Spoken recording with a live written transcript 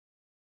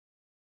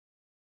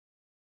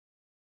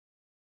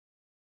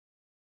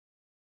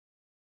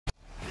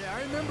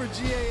of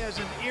GA as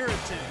an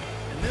irritant.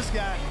 And this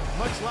guy,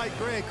 much like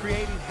Greg,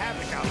 creating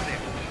havoc out there.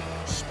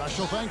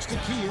 Special thanks to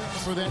Kia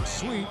for that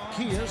sweet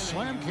Kia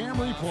Slam Cam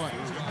replay.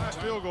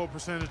 Field goal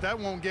percentage, that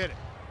won't get it.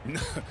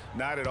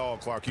 Not at all,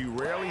 Clark. You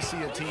rarely see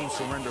a team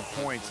surrender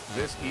points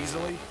this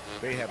easily.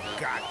 They have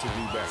got to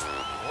do better.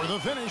 For the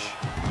finish.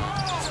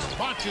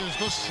 Watches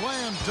the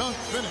slam dunk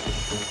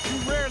finish.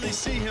 You rarely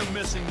see him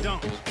missing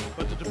dunks,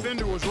 but the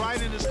defender was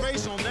right in his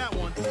face on that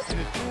one, and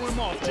it threw him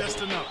off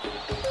just enough.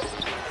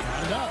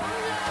 Got it up.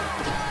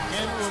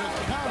 And it would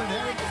have counted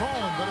had it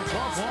fallen, but it's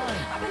offline.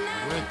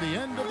 We're at the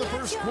end of the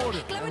first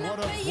quarter, and what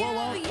a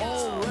blowout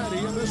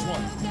already in this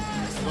one.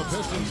 The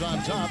Pistons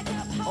on top,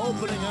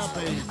 opening up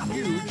a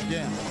huge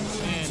gap.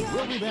 And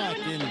we'll be back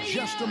in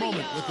just a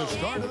moment with the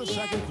start of the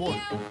second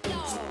quarter.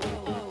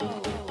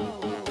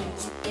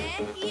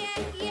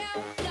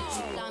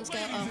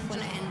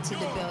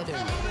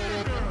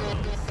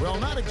 Well,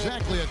 not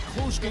exactly a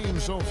close game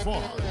so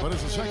far, but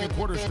as the second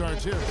quarter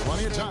starts here,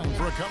 plenty of time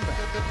for a comeback.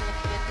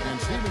 And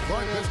Stephen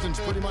Clark, Pistons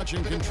pretty much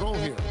in control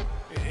here.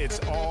 It's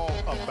all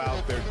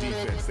about their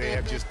defense. They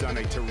have just done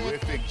a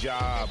terrific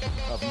job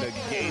of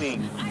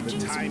negating the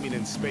timing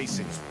and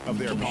spacing of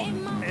their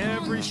opponent.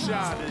 Every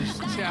shot is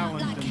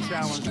challenged and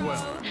challenged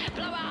well.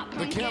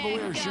 The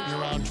Cavaliers shooting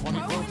around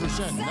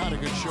 24%. Not a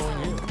good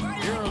showing here.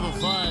 Here are the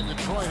five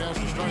Detroit has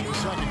to start the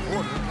second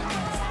quarter.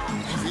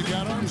 You've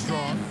got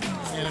Armstrong,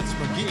 and it's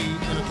McGee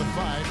in at the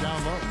 5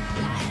 down low.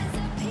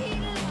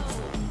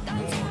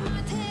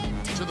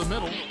 To the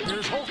middle,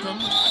 here's Holcomb,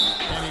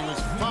 and he was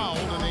fouled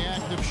in the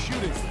act of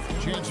shooting.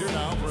 Chance here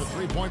now for a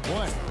three-point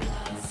play.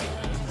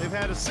 They've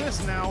had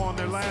assists now on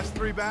their last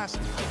 3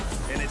 baskets.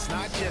 And it's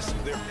not just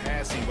their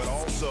passing, but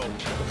also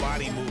the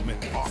body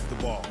movement off the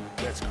ball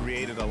that's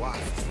created a lot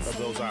of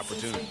those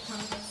opportunities.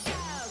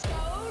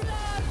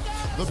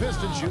 The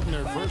Pistons shooting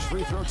their first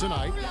free throw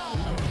tonight.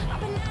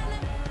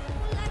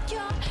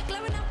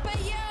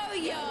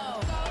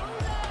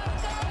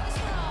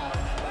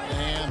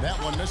 And that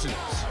one misses.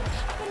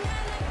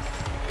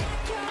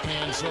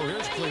 And so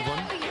here's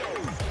Cleveland.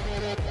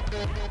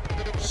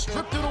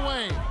 Stripped it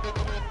away.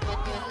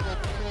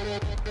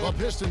 The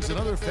Pistons,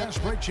 another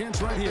fast break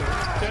chance right here.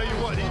 Tell you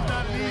what, he's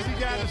not an easy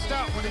guy to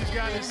stop when he's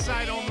got his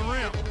sight on the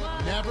rim.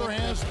 Never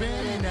has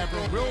been, never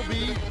will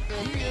be.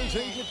 He is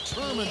a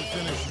determined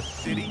finisher.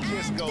 Did he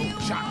just go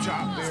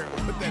chop there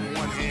with that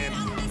one hand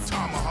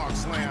tomahawk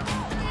slam?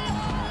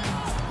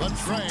 The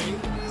tray.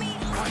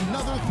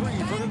 Another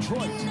 3 for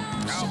Detroit.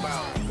 How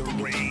about the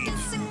range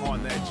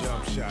on that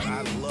jump shot?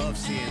 I love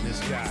seeing this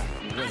guy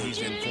when he's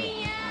in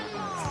form.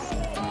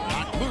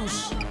 Knocked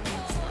loose.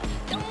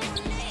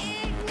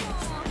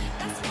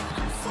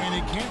 And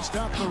he can't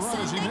stop the run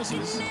as he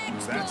misses.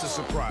 That's a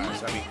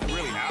surprise. I mean,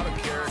 really out of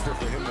character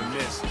for him to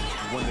miss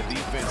when the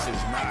defense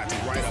is not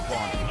right up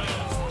on him.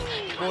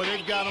 Boy,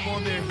 they've got them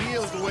on their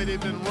heels the way they've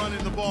been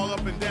running the ball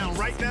up and down,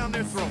 right down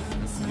their throat.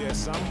 Yeah,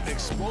 some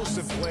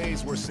explosive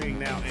plays we're seeing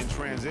now in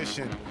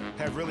transition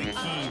have really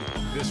keyed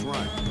this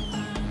run.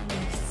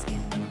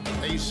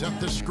 They set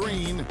the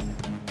screen.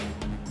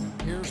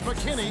 Here's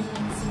McKinney.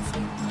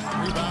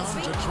 Rebound,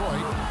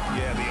 Detroit.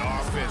 Yeah, the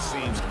offense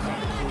seems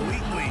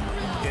completely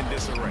in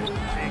disarray.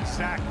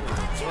 Exactly.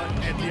 But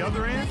at the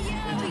other end,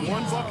 it's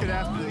one bucket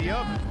after the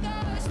other.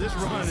 This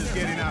run is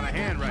getting out of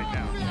hand right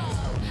now.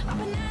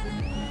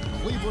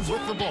 Cleveland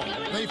with the ball.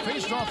 They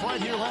faced off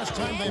right here last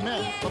time they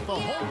met, but the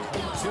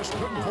Hulk just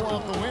couldn't pull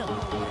out the win.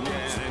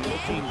 Yeah, and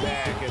looking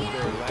back at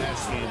their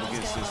last game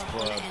against this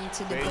club,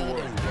 they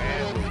were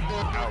badly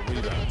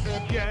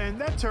out-rebounded. Yeah, and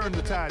that turned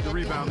the tide, the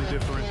rebounding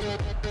differential.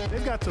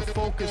 They've got to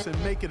focus and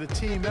make it a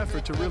team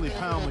effort to really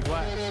pound the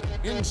glass.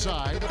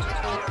 Inside.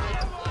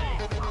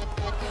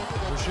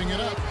 Pushing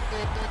it up.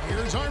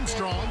 Here's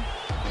Armstrong.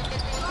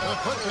 The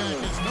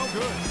putback is no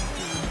good.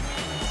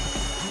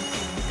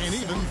 And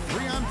even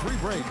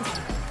 3-on-3 break.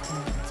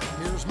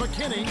 Here's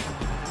McKinney.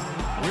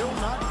 Will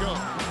not go.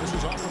 This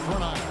is off the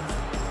front iron.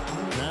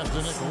 Pass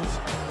to Nichols.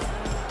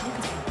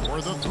 For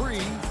the 3.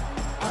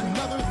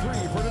 Another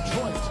 3 for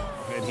Detroit.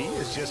 And he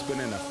has just been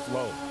in a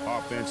flow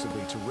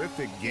offensively.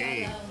 Terrific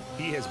game.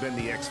 He has been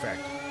the X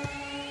factor.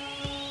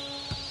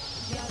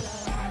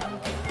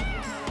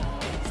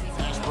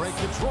 Fast break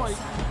Detroit.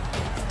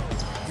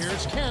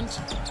 Here's Kent.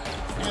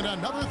 And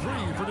another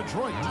 3 for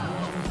Detroit.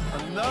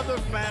 Another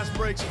fast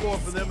break score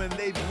for them, and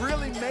they've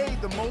really made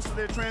the most of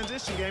their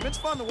transition game. It's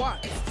fun to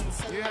watch.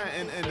 Yeah,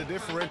 and the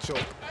differential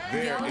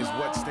there is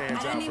what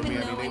stands out for me.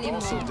 I mean, they've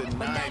also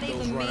denied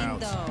those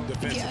runouts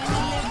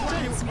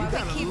defensively. You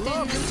gotta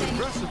love his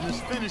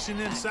aggressiveness finishing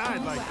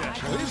inside like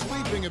that. Well, his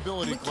leaping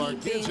ability,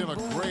 Clark, gives him a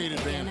great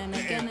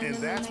advantage. And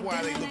that's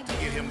why they look to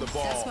get him the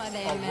ball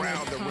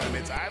around the rim.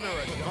 It's either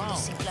a foul.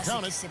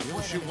 Count it.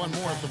 He'll shoot one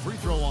more at the free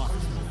throw line.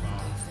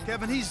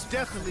 Kevin, he's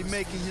definitely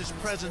making his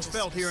presence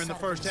felt here in the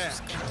first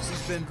half.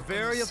 He's been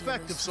very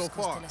effective so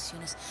far. And this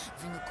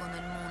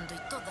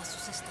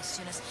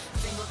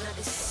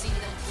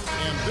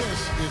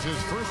is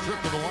his first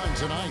trip to the line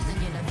tonight.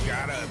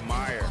 Gotta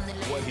admire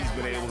what he's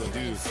been able to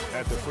do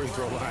at the free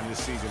throw line this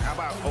season. How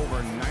about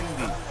over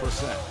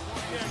 90%?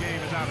 This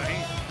game is out of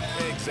hand.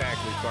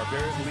 Exactly, Clark.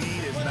 Their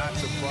lead is not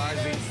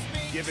surprising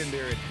given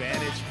their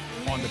advantage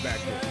on the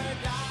backcourt.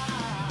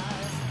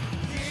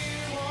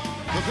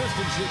 The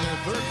Pistons shoot their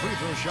third free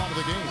throw shot of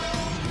the game.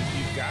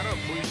 You've got to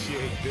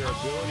appreciate their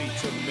ability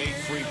to make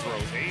free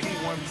throws,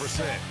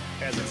 81%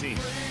 as a team.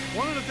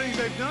 One of the things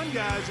they've done,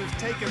 guys, is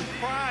taken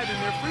pride in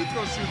their free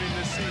throw shooting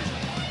this season,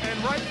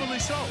 and rightfully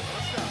so.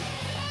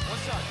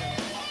 What's up?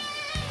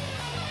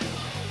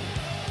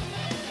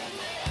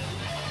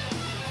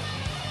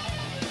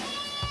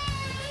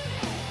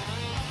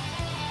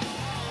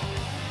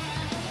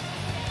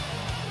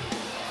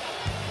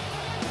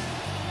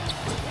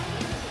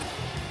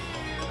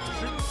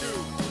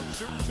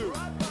 Shoot two.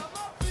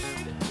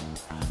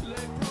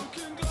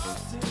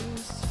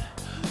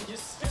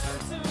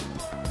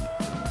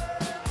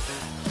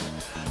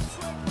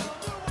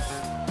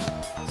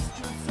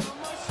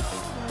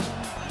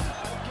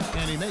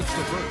 And he makes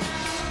the first.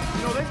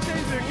 You know, they've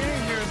changed their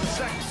game here in the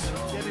second,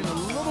 getting a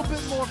little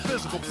bit more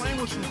physical, playing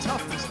with some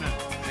toughness now.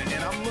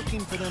 And I'm looking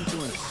for them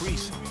to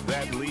increase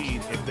that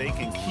lead if they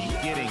can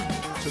keep getting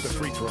to the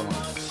free throw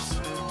line.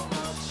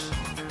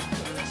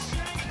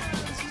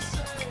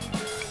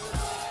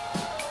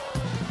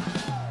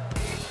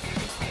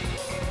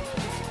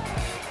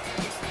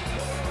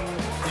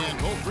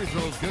 Free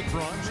throws good for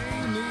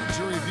him. We need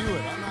to review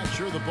it. I'm not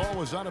sure the ball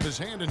was out of his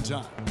hand in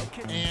time.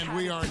 And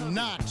we are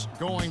not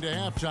going to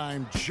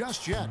halftime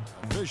just yet.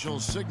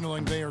 Officials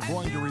signaling they are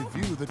going to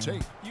review the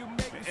tape.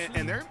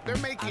 And they're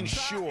making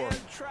sure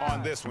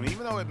on this one,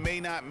 even though it may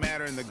not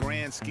matter in the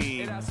grand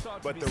scheme,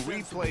 but the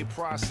replay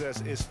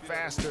process is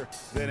faster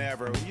than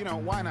ever. You know,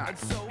 why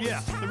not? Yeah,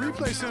 the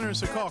replay center in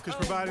Secaucus is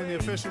providing the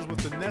officials with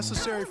the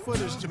necessary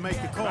footage to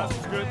make the call.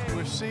 Good.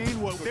 We're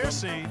seeing what they're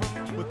seeing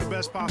with the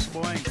best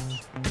possible angle.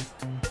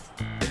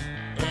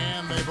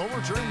 They've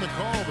overturned the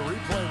call. The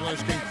replay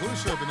was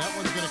conclusive, and that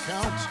one's going to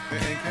count.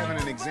 And Kevin,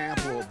 an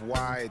example of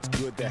why it's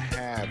good to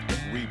have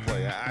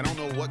replay. I don't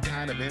know what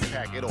kind of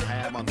impact it'll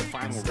have on the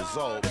final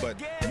result,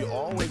 but you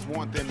always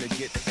want them to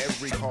get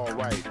every call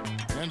right.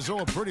 And so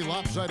a pretty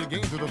lopsided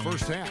game through the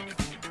first half.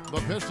 The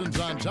Pistons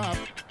on top,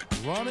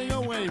 running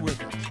away with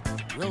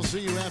it. We'll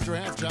see you after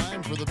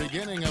halftime for the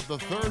beginning of the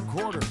third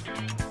quarter.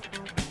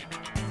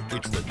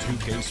 It's the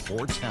 2K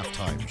Sports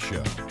Halftime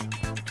Show.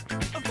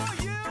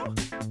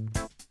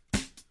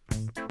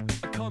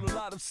 A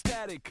lot of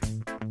static.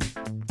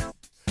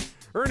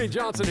 Ernie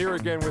Johnson here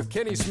again with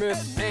Kenny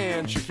Smith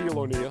and Shaquille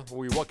O'Neal.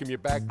 We welcome you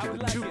back to the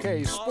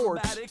 2K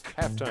Sports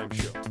Halftime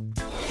Show.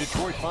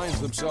 Detroit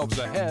finds themselves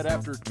ahead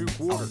after 2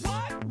 quarters.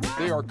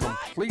 They are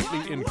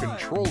completely in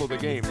control of the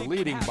game,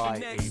 leading by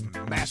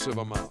a massive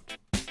amount.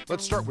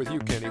 Let's start with you,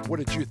 Kenny. What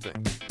did you think?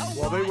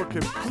 Well, they were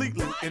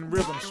completely in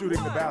rhythm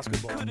shooting the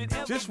basketball.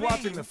 Just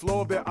watching the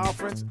flow of their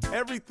offense,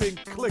 everything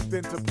clicked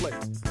into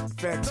place.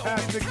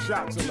 Fantastic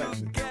shot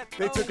selection.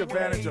 They took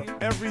advantage of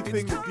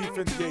everything the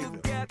defense gave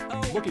them.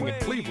 Looking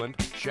at Cleveland,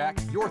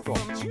 Shaq, your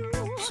thoughts?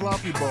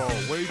 Sloppy ball,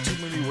 way too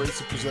many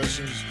wasted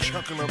possessions,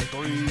 chucking up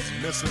threes,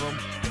 missing them.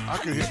 I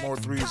could hit more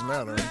threes than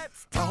that, Ernie.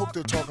 I hope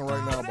they're talking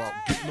right now about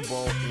getting the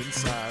ball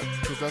inside,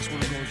 because that's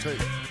what it's going to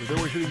take. If they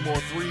were hitting more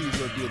threes,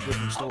 that'd be a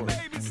different story.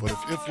 But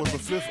if was the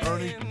fifth,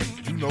 Ernie,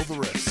 you know the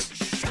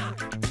rest.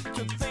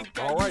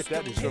 All right,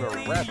 that is going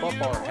to wrap up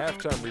our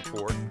halftime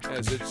report,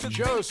 as it's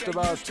just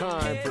about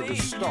time for the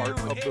start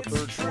of the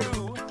third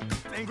quarter.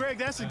 And, Greg,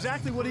 that's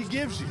exactly what he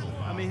gives you.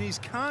 I mean, he's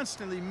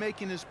constantly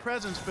making his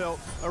presence felt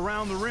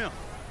around the rim.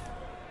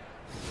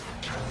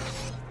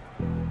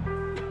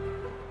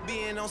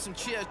 Being on some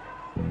chill,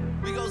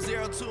 we go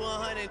 0 to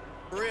 100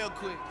 real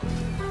quick.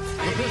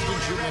 The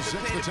Pistons shooting a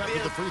sixth attempt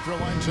at the free throw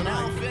line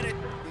tonight.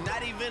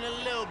 Not even a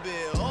little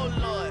bit. Oh,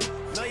 Lord,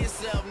 know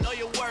yourself, know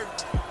your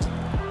worth.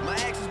 My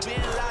actions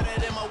being louder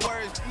than my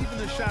words. Even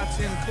the shots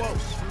in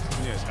close.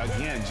 Yes,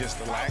 again, just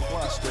a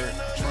lackluster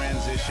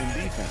transition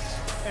defense.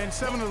 And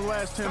 7 of the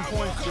last 10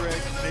 points,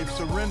 Greg, they've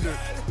surrendered,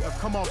 have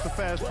come off the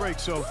fast break,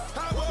 so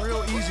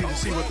real easy to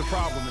see what the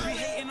problem is.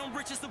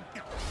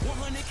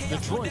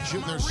 Detroit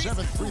shooting their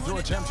 7th free throw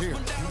attempt here.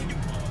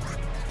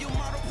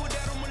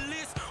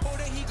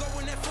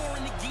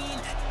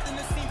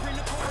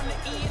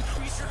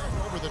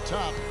 Over the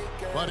top,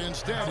 but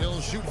instead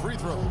he'll shoot free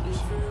throws.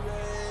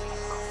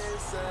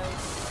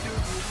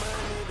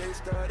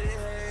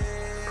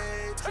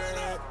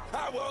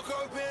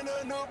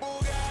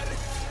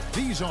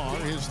 These are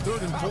his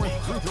 3rd and 4th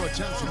free throw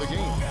attempts of the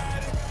game.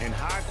 And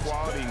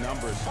high-quality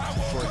numbers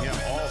for him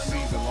all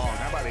season long.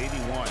 How about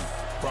 81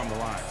 from the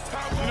line?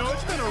 You know,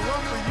 it's been a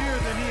rougher year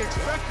than he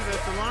expected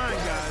at the line,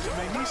 guys. I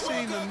mean, he's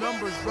seen the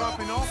numbers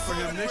dropping off for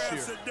him this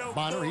year.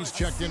 Bonner, he's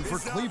checked in for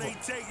Cleveland.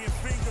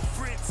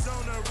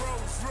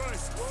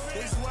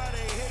 That's why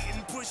they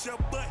hating, push a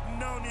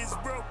button on his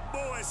broke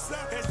boys.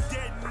 As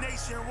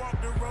detonation, walk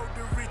the road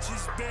to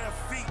riches bare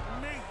feet.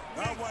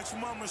 I watch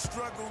mama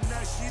struggle,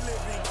 now she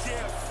living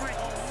carefree.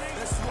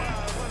 That's why I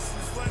hustle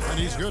for that. And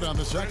he's good on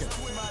the second.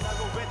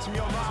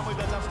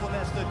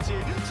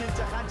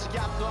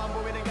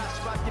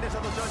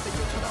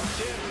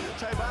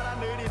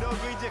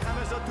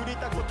 하면서 둘이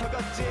딱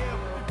붙어갔지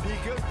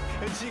비극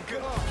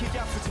지금 기계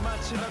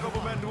아프지만 지나가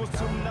보면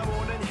웃음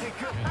나오는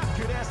희극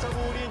그래서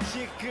우린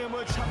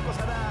지금을 참고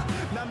살아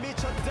난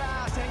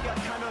미쳤다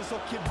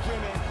생각하면서 keep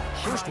dreaming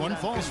First one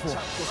falls for.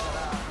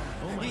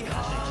 Oh my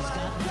gosh,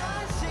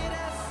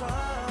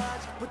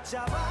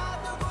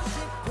 붙잡아두고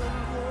싶은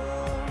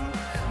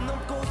꿈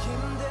넘고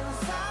힘든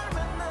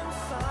삶은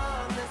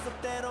남산 내서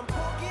때론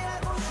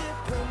포기하고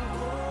싶은 꿈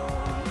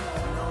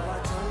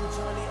너와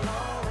천천히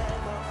오래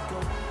걷고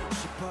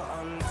싶어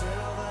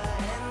until the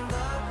end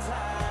of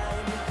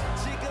time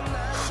지금 난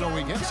So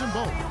he gets them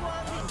both.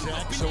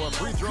 Contact, so a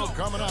free throw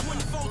coming up. A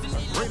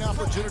great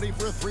opportunity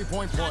for a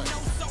three-point play.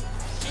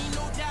 Ain't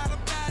no doubt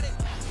about it.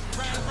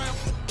 Round,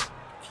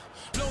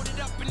 loaded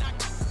up and I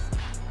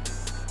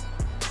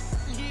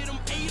hear them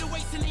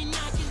 808s and they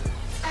knocking.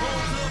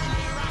 Whole club and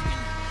they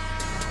rocking.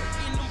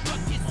 In them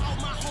buckets, all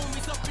my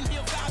homies up in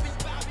here vibing.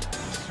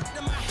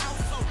 To my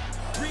household,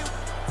 real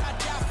I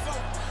die for.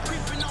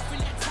 Creeping off in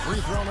that time.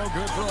 Free throw no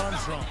good for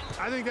Armstrong.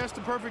 I think that's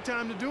the perfect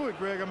time to do it,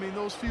 Greg. I mean,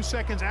 those few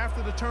seconds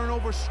after the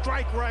turnover,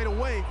 strike right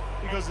away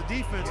because the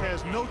defense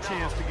has no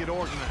chance to get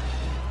organized.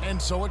 And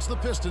so it's the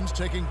Pistons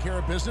taking care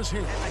of business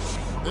here.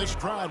 This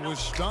crowd was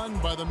stunned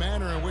by the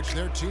manner in which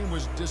their team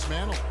was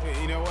dismantled.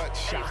 You know what?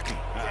 Shocking.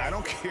 I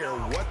don't care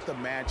what the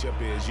matchup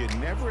is. You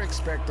never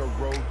expect a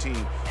road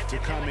team to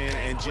come in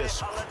and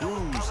just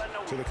cruise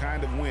to the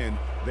kind of win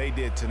they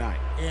did tonight.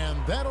 And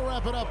that'll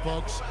wrap it up,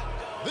 folks.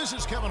 This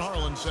is Kevin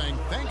Harlan saying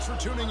thanks for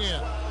tuning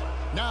in.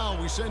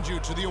 Now we send you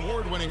to the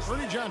award-winning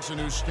Ernie Johnson,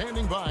 who's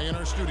standing by in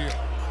our studio.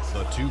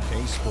 The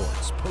 2K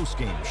Sports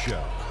postgame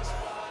show.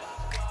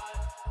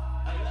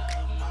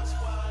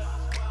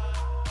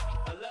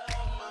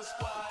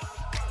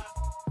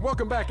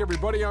 Welcome back,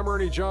 everybody. I'm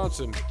Ernie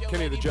Johnson.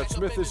 Kenny the Jet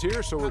Smith is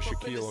here, so is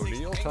Shaquille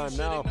O'Neal. Time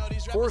now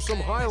for some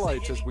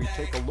highlights as we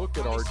take a look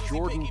at our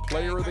Jordan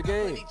Player of the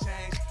Game.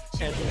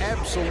 An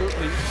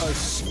absolutely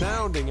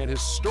astounding and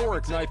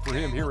historic night for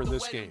him here in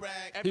this game.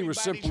 He was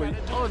simply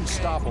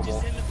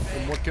unstoppable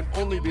in what can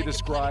only be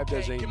described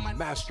as a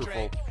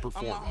masterful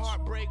performance.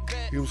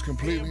 He was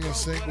completely in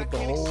sync with the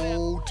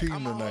whole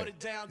team tonight,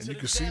 and you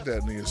can see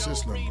that in the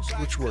assist numbers,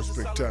 which were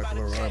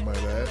spectacular, I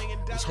might add.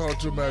 It's hard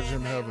to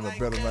imagine him having a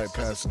better night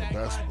passing the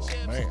basketball,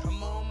 man.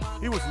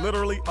 He was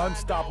literally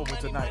unstoppable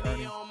tonight,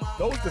 Ernie.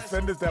 Those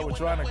defenders that were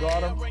trying to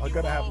guard him are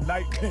going to have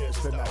nightmares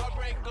tonight.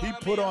 He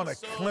put on a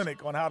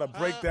clinic on how to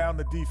break down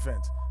the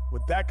defense.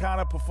 With that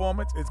kind of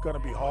performance, it's going to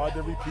be hard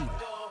to repeat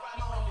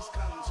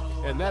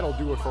it. And that'll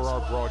do it for our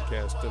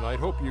broadcast tonight.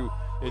 Hope you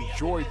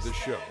enjoyed the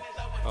show.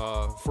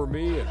 For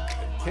me and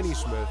Kenny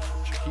Smith,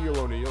 Shaquille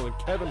O'Neal, and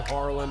Kevin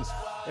Harlan,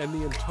 and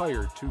the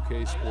entire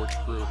 2K Sports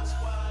crew,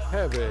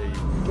 have a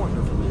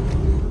wonderful day.